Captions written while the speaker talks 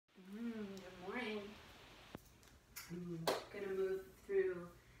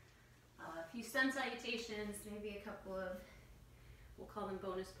sun salutations, maybe a couple of, we'll call them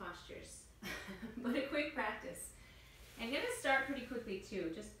bonus postures, but a quick practice. I'm going to start pretty quickly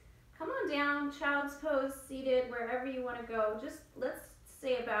too. Just come on down, child's pose, seated, wherever you want to go. Just let's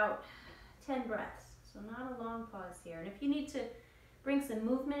say about 10 breaths. So not a long pause here. And if you need to bring some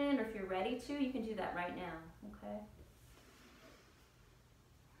movement in, or if you're ready to, you can do that right now, okay?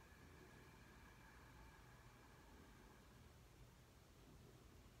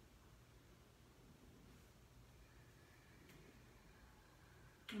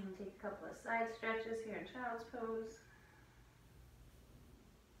 And we'll take a couple of side stretches here in child's pose.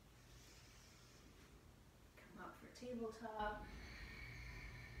 Come up for tabletop.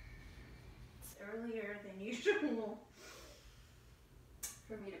 It's earlier than usual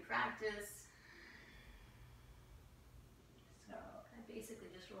for me to practice. So I basically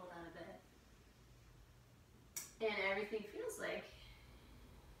just rolled out of bed. And everything feels like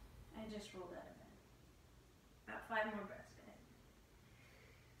I just rolled out of bed. About 5 more breaths.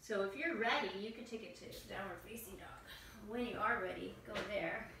 So if you're ready, you can take it to downward facing dog. When you are ready, go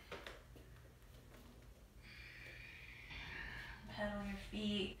there. Pedal your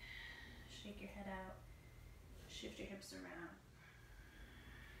feet, shake your head out, shift your hips around.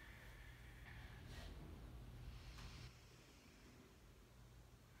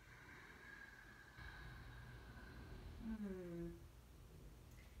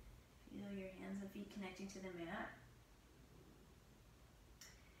 Feel your hands and feet connecting to the mat.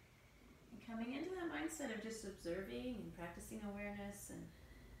 Coming into that mindset of just observing and practicing awareness and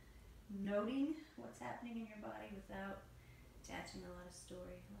noting what's happening in your body without attaching a lot of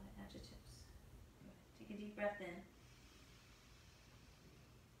story, a lot of adjectives. Take a deep breath in.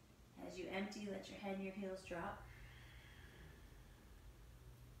 As you empty, let your head and your heels drop.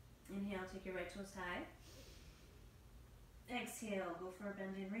 Inhale, take your right toes high. Exhale, go for a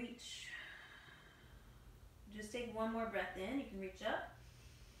bend and reach. Just take one more breath in. You can reach up.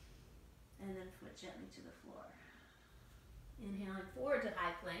 And then foot gently to the floor. Inhaling forward to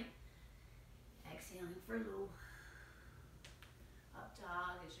high plank. Exhaling for low. Up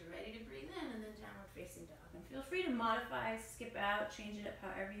dog as you're ready to breathe in, and then downward facing dog. And feel free to modify, skip out, change it up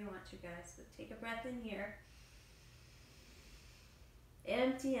however you want to, guys. But take a breath in here.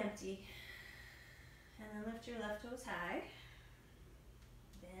 Empty, empty. And then lift your left toes high.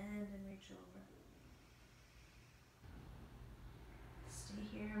 Bend and reach over.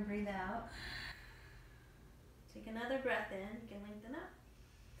 Stay here and breathe out. Take another breath in. You can lengthen up.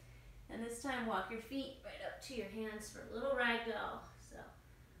 And this time walk your feet right up to your hands for a little ragdoll. So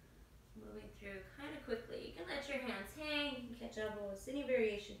moving through kind of quickly. You can let your hands hang. You can catch elbows. Any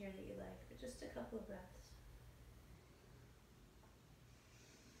variation here that you like. But just a couple of breaths.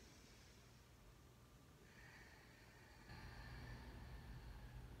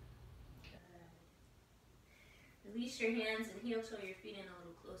 Release your hands and heel toe your feet in a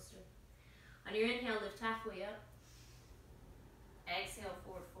little closer. On your inhale, lift halfway up. Exhale,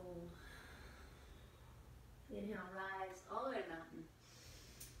 forward fold. Inhale, rise all the way to mountain.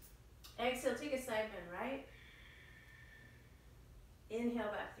 Exhale, take a side bend right.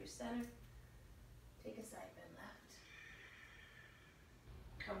 Inhale, back through center. Take a side bend left.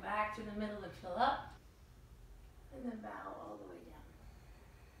 Come back to the middle and fill up. And then bow all the way down.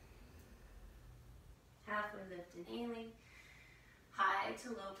 Halfway lift, inhaling. High to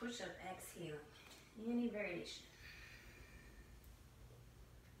low push-up, exhaling. Any variation.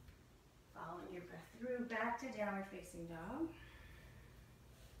 Following your breath through, back to downward facing dog.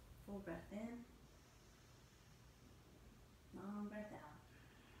 Full breath in. Long breath out.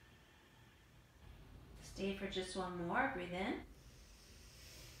 Stay for just one more. Breathe in.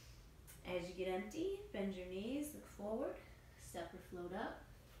 As you get empty, bend your knees, look forward. Step or float up.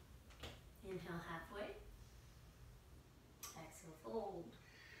 Inhale halfway. Exhale, fold.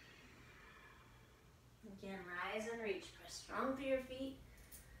 Again, rise and reach. Press strong through your feet.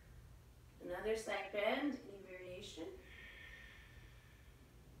 Another side bend, any variation.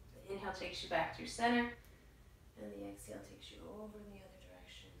 The inhale takes you back through center, and the exhale takes you over in the other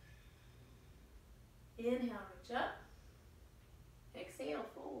direction. Inhale, reach up. Exhale,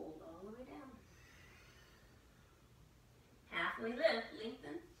 fold all the way down. Halfway lift,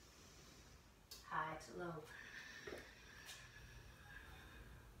 lengthen. High to low.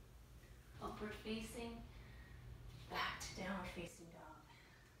 Upward facing, back to downward facing dog.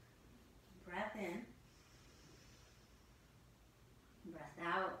 Breath in. Breath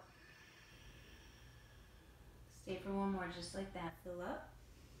out. Stay for one more just like that. Fill up.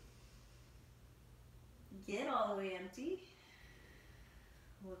 Get all the way empty.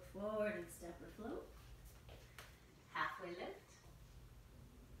 Look forward and step or float. Halfway lift.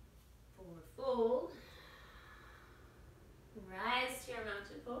 Forward fold. Rise to your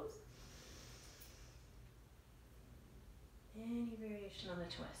mountain pose. Any variation on the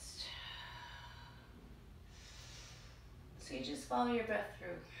twist. So you just follow your breath through.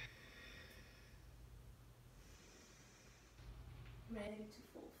 Ready to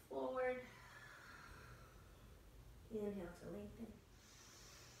fold forward. Inhale to lengthen.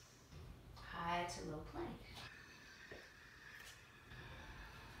 High to low plank.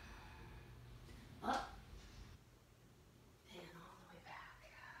 Up. And all the way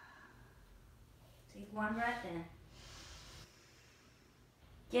back. Take one breath in.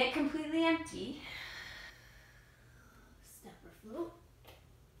 Get completely empty. Step or float.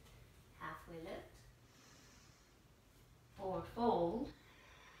 Halfway lift. Forward fold.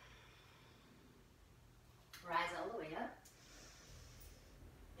 Rise all the way up.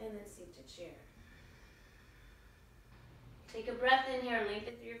 And then sink to chair. Take a breath in here,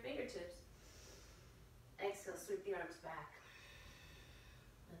 lengthen through your fingertips. Exhale, sweep the arms back.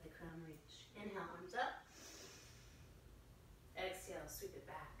 Let the crown reach. Inhale, arms up. Exhale, sweep it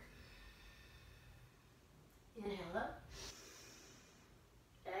back. Inhale up.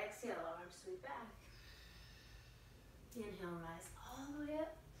 Exhale, arms sweep back. Inhale, rise all the way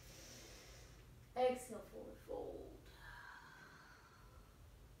up. Exhale, forward fold.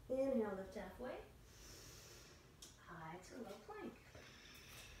 Inhale, lift halfway. High to low plank.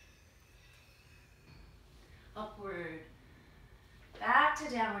 Upward. Back to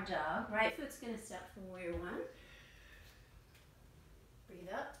downward dog. Right foot's going to step for warrior one. Breathe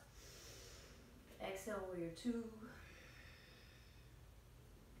up. Exhale, warrior two.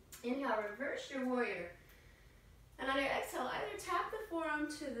 Inhale, reverse your warrior. And on your exhale, either tap the forearm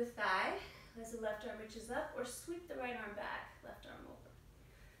to the thigh as the left arm reaches up, or sweep the right arm back, left arm over.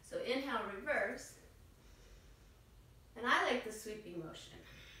 So inhale, reverse. And I like the sweeping motion.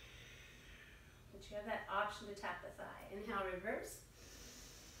 But you have that option to tap the thigh. Inhale, reverse.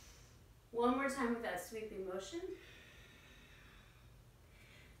 One more time with that sweeping motion.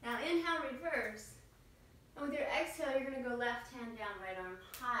 Now inhale, reverse. And with your exhale, you're going to go left hand down, right arm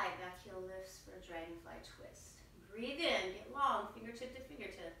high, back heel lifts for a dragonfly twist. Breathe in, get long, fingertip to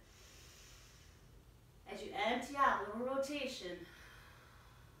fingertip. As you empty out, little rotation.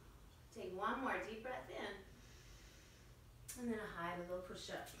 Take one more deep breath in. And then a high to low push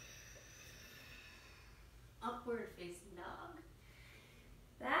up. Upward facing dog.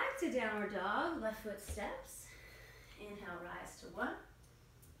 Back to downward dog, left foot steps. Inhale, rise to one.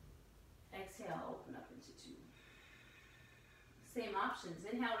 Exhale, open up into two. Same options.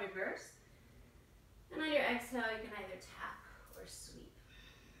 Inhale, reverse. And on your exhale, you can either tap or sweep.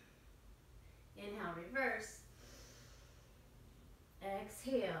 Inhale, reverse.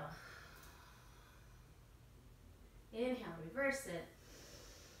 Exhale. Inhale, reverse it.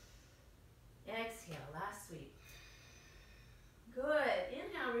 Exhale, last sweep. Good.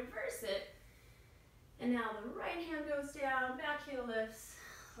 Inhale, reverse it. And now the right hand goes down, back heel lifts,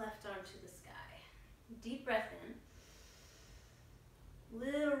 left arm to the sky. Deep breath in.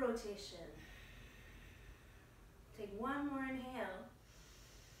 Little rotation. Take one more inhale.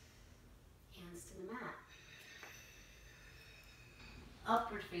 Hands to the mat.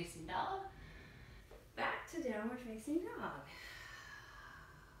 Upward facing dog. Back to downward facing dog.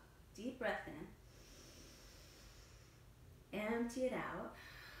 Deep breath in. Empty it out.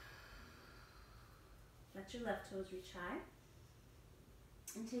 Let your left toes reach high.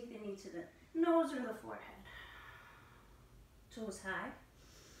 And take the knee to the nose or the forehead. Toes high.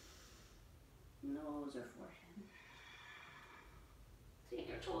 Nose or forehead. Take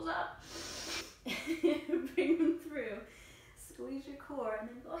your toes up. Bring them through. Squeeze your core and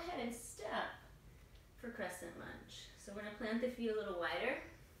then go ahead and step for crescent lunge. So we're going to plant the feet a little wider.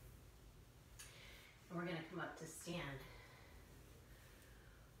 And we're going to come up to stand.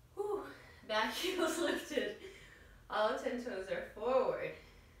 Whew. Back heels lifted. All 10 toes are forward.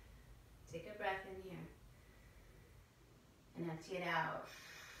 Take a breath in here. And empty it out.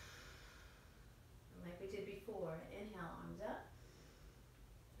 And like we did before, inhale, arms up.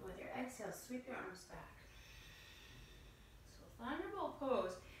 And with your exhale, sweep your arms back. So thunderbolt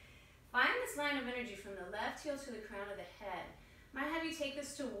pose. Find this line of energy from the left heel to the crown of the head. Might have you take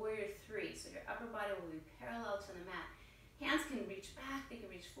this to warrior three, so your upper body will be parallel to the mat. Hands can reach back, they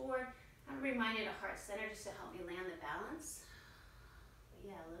can reach forward. I'm reminded of heart center just to help me land the balance. But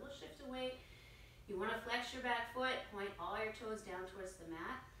yeah, a little shift of weight. You want to flex your back foot, point all your toes down towards the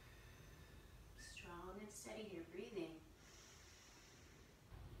mat. Strong and steady here, breathing.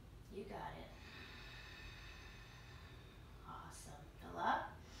 You got it. Awesome. Fill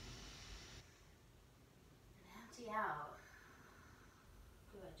up. And empty out.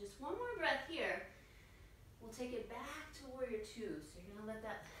 Good. Just one more breath here. We'll take it back to warrior two. So you're gonna let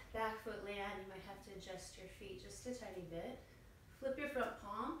that back foot land. You might have to adjust your feet just a tiny bit. Flip your front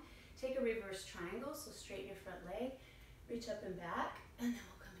palm. Take a reverse triangle, so straighten your front leg. Reach up and back, and then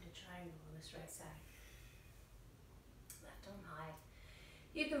we'll come into triangle on this right side. Left arm high.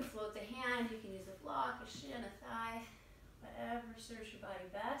 You can float the hand, you can use a block, a shin, a thigh, whatever serves your body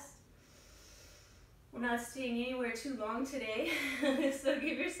best. We're not staying anywhere too long today, so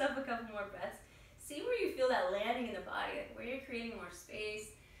give yourself a couple more breaths. See where you feel that landing in the body, like where you're creating more space,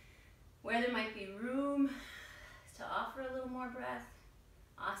 where there might be room to offer a little more breath.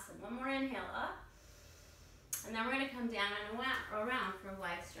 Awesome. One more inhale up. And then we're going to come down and around for a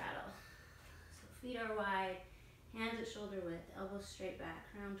wide straddle. So feet are wide, hands at shoulder width, elbows straight back,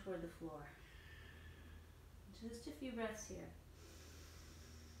 crown toward the floor. Just a few breaths here.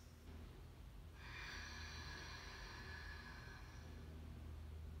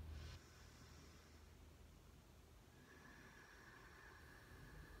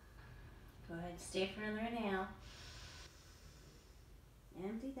 Go ahead, stay for another inhale.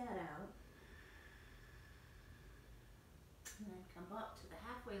 Empty that out. And then come up to the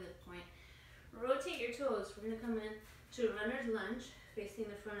halfway lift point. Rotate your toes. We're going to come in to a runner's lunge, facing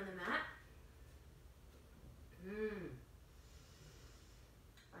the front of the mat.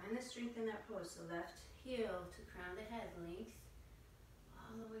 Find the strength in that pose. So left heel to crown the head, length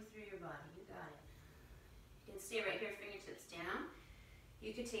all the way through your body. You got it. You can stay right here, fingertips down.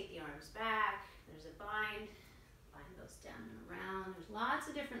 You could take the arms back. There's a bind. Bind those down and around. There's lots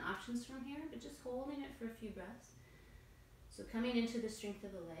of different options from here, but just holding it for a few breaths. So coming into the strength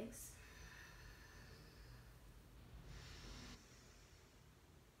of the legs.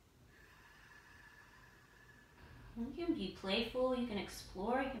 You can be playful, you can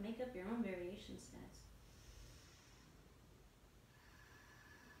explore, you can make up your own variation sets.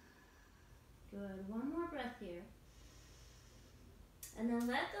 Good, one more breath here. And then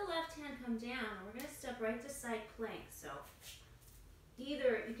let the left hand come down, and we're going to step right to side plank. So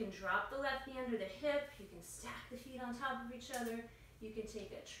either you can drop the left knee under the hip, you can stack the feet on top of each other, you can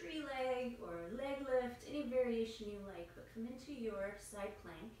take a tree leg or a leg lift, any variation you like, but come into your side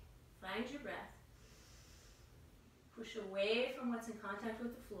plank, find your breath, push away from what's in contact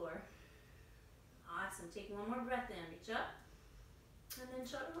with the floor. Awesome, take one more breath in, reach up, and then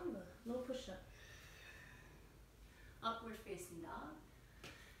chaturanga, little push up. Upward facing dog.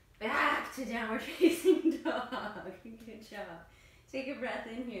 Back to downward facing dog. Good job. Take a breath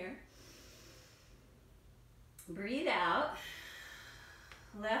in here. Breathe out.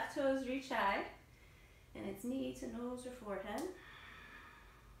 Left toes reach high. And it's knee to nose or forehead.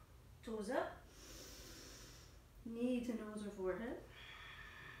 Toes up. Knee to nose or forehead.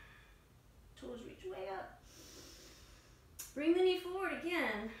 Toes reach way up. Bring the knee forward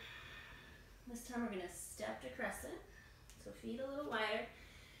again. This time we're going to step to crescent. So feet a little wider.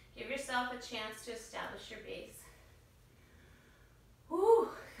 Give yourself a chance to establish your base. Whew,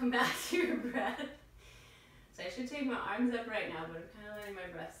 come back to your breath. So I should take my arms up right now, but I'm kind of letting my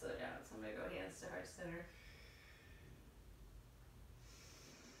breath slow down. So I'm going to go hands to heart center.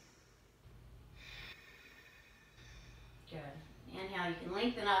 Good. Inhale, you can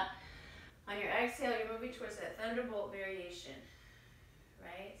lengthen up. On your exhale, you're moving towards that thunderbolt variation,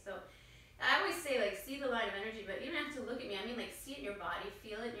 right? So I always say, like, see the line of energy, but you don't have to look at me. I mean, like, see it in your body,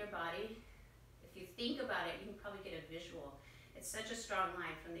 feel it in your body. If you think about it, you can probably get a visual. It's such a strong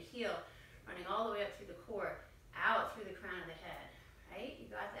line from the heel, running all the way up through the core, out through the crown of the head, right?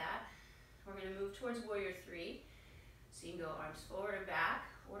 You got that. We're going to move towards warrior three. So you can go arms forward or back,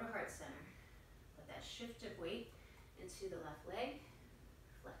 or to heart center. Put that shift of weight into the left leg,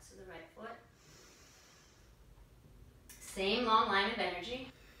 flex to the right foot. Same long line of energy.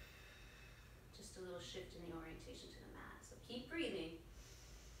 A little shift in the orientation to the mat. So keep breathing.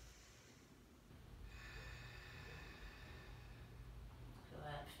 Go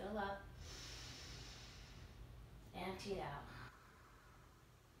ahead, fill up. Empty it out.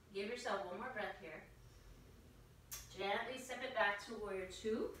 Give yourself one more breath here. Gently step it back to warrior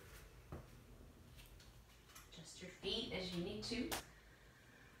two. Adjust your feet as you need to.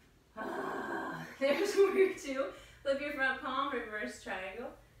 There's warrior two. Flip your front palm, reverse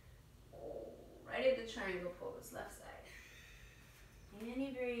triangle. Right at the triangle pose, left side.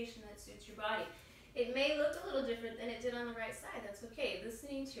 Any variation that suits your body. It may look a little different than it did on the right side. That's okay.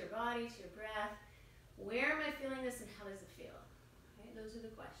 Listening to your body, to your breath. Where am I feeling this and how does it feel? Right? Those are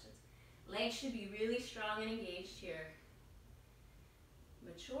the questions. Legs should be really strong and engaged here.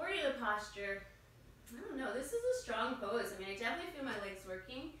 Majority of the posture, I don't know, this is a strong pose. I mean, I definitely feel my legs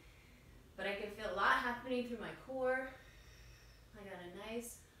working, but I can feel a lot happening through my core. I got a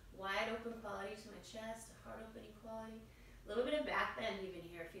nice wide open quality to my chest, a heart opening quality. A little bit of back bend even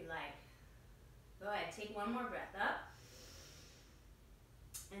here if you like. Go ahead, take one more breath up.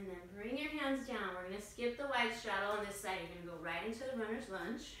 And then bring your hands down. We're gonna skip the wide straddle on this side. You're gonna go right into the runner's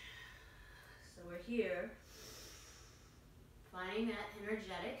lunge. So we're here, finding that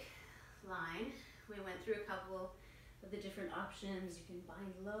energetic line. We went through a couple of the different options. You can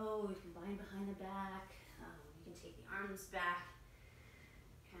bind low, you can bind behind the back, you can take the arms back.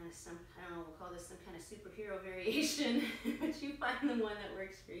 Kind of some, I don't know, we'll call this some kind of superhero variation, but you find the one that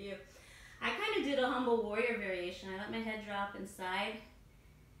works for you. I kind of did a humble warrior variation. I let my head drop inside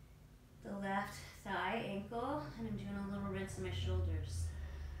the left thigh ankle, and I'm doing a little rinse in my shoulders.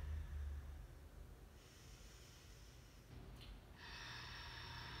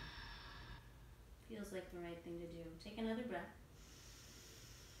 Feels like the right thing to do. Take another breath.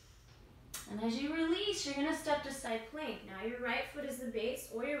 And as you release, you're gonna step to side plank. Now your right foot is the base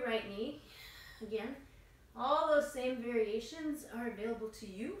or your right knee. Again, all those same variations are available to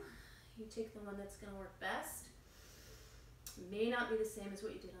you. You take the one that's gonna work best. It may not be the same as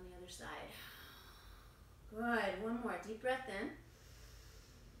what you did on the other side. Good, one more, deep breath in.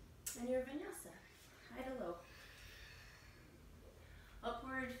 And your vinyasa, high to low.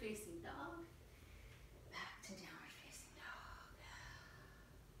 Upward facing dog. Back to downward facing dog.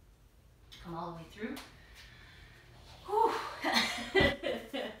 Come all the way through.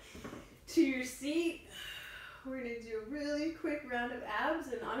 To your seat. We're gonna do a really quick round of abs,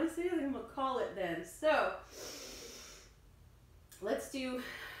 and honestly, I think I'm gonna call it then. So, let's do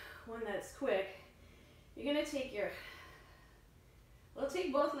one that's quick. You're gonna take your, we'll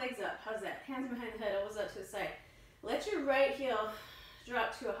take both legs up. How's that? Hands behind the head, elbows out to the side. Let your right heel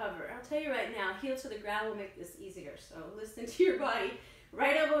drop to a hover. I'll tell you right now, heel to the ground will make this easier. So listen to your body.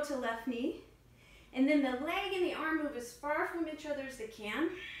 Right elbow to left knee. And then the leg and the arm move as far from each other as they can.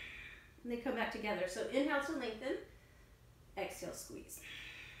 And they come back together. So inhale to lengthen. Exhale, squeeze.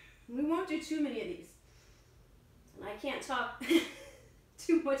 We won't do too many of these. And I can't talk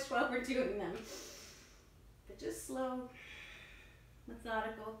too much while we're doing them. But just slow,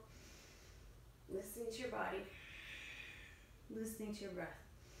 methodical, listening to your body, listening to your breath.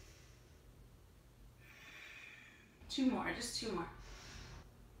 Two more, just two more.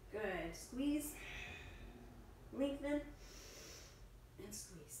 Good, squeeze, lengthen, and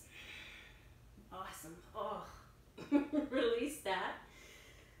squeeze. Awesome, oh, release that.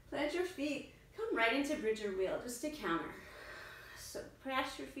 Plant your feet, come right into bridger wheel, just to counter. So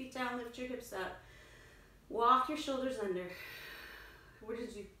press your feet down, lift your hips up. Walk your shoulders under. We're going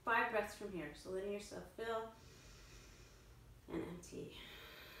to do 5 breaths from here. So letting yourself fill and empty.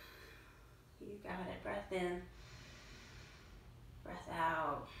 You got it. Breath in. Breath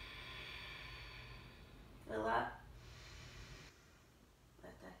out. Fill up.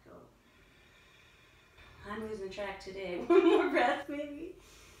 Let that go. I'm losing track today. One more breath maybe.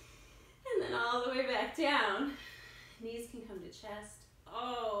 And then all the way back down. Knees can come to chest.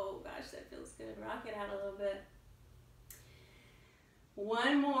 Oh gosh, that feels good. Rock it out a little bit.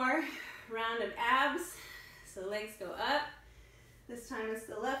 One more round of abs. So legs go up. This time it's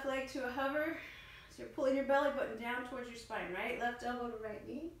the left leg to a hover. So you're pulling your belly button down towards your spine, right? Left elbow to right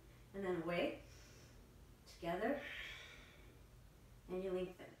knee. And then away. Together. And you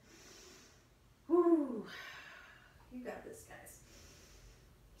lengthen. Woo. You got this, guys.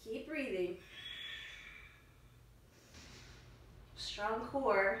 Keep breathing. Strong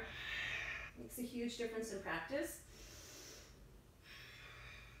core makes a huge difference in practice.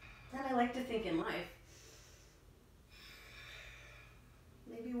 And I like to think in life.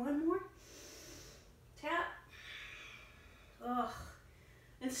 Maybe one more. Tap. Oh,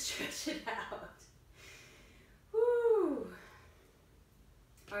 and stretch it out. Woo.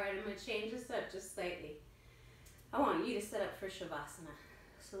 All right, I'm going to change this up just slightly. I want you to set up for Shavasana.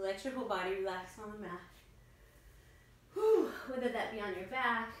 So let your whole body relax on the mat. Whew, whether that be on your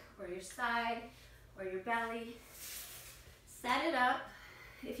back or your side or your belly. Set it up.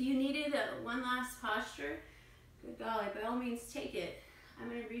 If you needed one last posture, good golly, by all means take it. I'm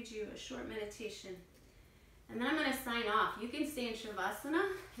going to read you a short meditation and then I'm going to sign off. You can stay in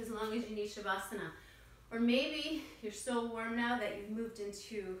Shavasana as long as you need Shavasana. Or maybe you're so warm now that you've moved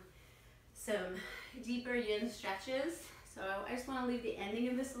into some deeper yin stretches. So I just want to leave the ending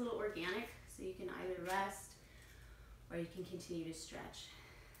of this a little organic so you can either rest or you can continue to stretch.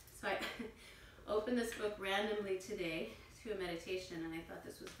 So I opened this book randomly today to a meditation and I thought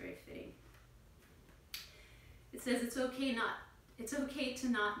this was very fitting. It says it's okay to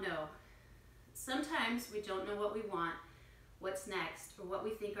not know. Sometimes we don't know what we want, what's next, or what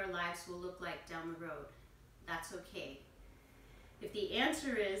we think our lives will look like down the road. That's okay. If the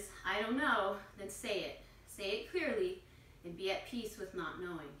answer is, I don't know, then say it. Say it clearly and be at peace with not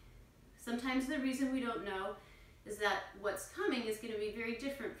knowing. Sometimes the reason we don't know is that what's coming is going to be very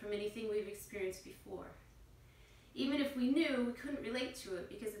different from anything we've experienced before. Even if we knew, we couldn't relate to it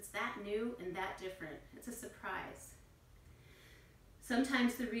because it's that new and that different. It's a surprise.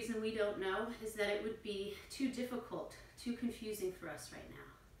 Sometimes the reason we don't know is that it would be too difficult, too confusing for us right now.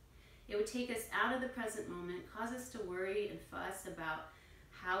 It would take us out of the present moment, cause us to worry and fuss about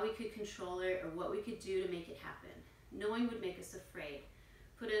how we could control it or what we could do to make it happen. Knowing would make us afraid,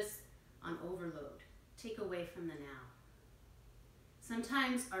 put us on overload, take away from the now.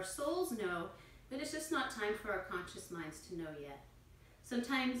 Sometimes our souls know, but it's just not time for our conscious minds to know yet.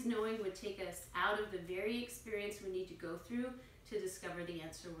 Sometimes knowing would take us out of the very experience we need to go through to discover the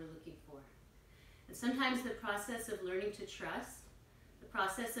answer we're looking for. And sometimes the process of learning to trust, the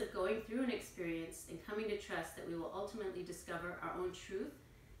process of going through an experience and coming to trust that we will ultimately discover our own truth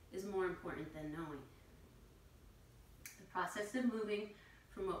is more important than knowing. The process of moving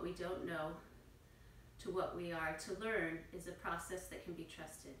from what we don't know to what we are to learn is a process that can be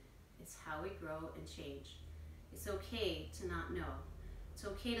trusted. It's how we grow and change. It's okay to not know. It's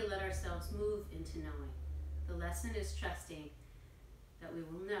okay to let ourselves move into knowing. The lesson is trusting that we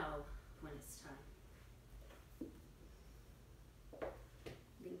will know when it's time.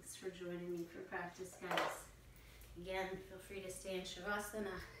 Thanks for joining me for practice, guys. Again, feel free to stay in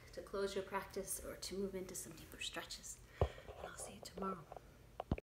Shavasana to close your practice or to move into some deeper stretches. And I'll see you tomorrow.